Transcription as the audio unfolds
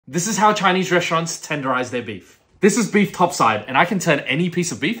This is how Chinese restaurants tenderize their beef. This is beef topside, and I can turn any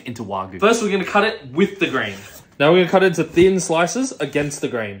piece of beef into Wagyu. First, we're gonna cut it with the grain. Now we're gonna cut it into thin slices against the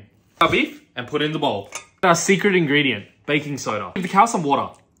grain. Our beef and put it in the bowl. Our secret ingredient, baking soda. Give the cow some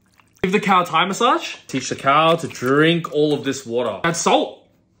water. Give the cow a Thai massage. Teach the cow to drink all of this water. Add salt,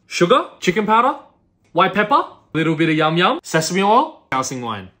 sugar, chicken powder, white pepper, a little bit of yum yum, sesame oil, housing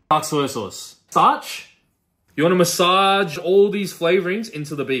wine, dark soy sauce, starch. You want to massage all these flavorings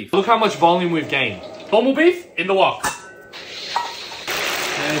into the beef. Look how much volume we've gained. Normal beef in the wok.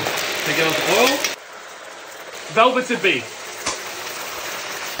 And take it out the oil. Velveted beef.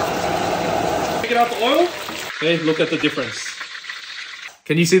 Take it out the oil. Okay, look at the difference.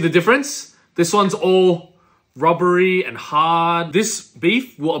 Can you see the difference? This one's all rubbery and hard. This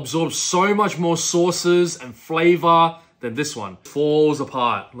beef will absorb so much more sauces and flavor than this one. It falls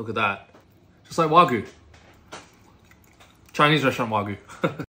apart. Look at that. Just like Wagyu. Chinese restaurant Wagyu.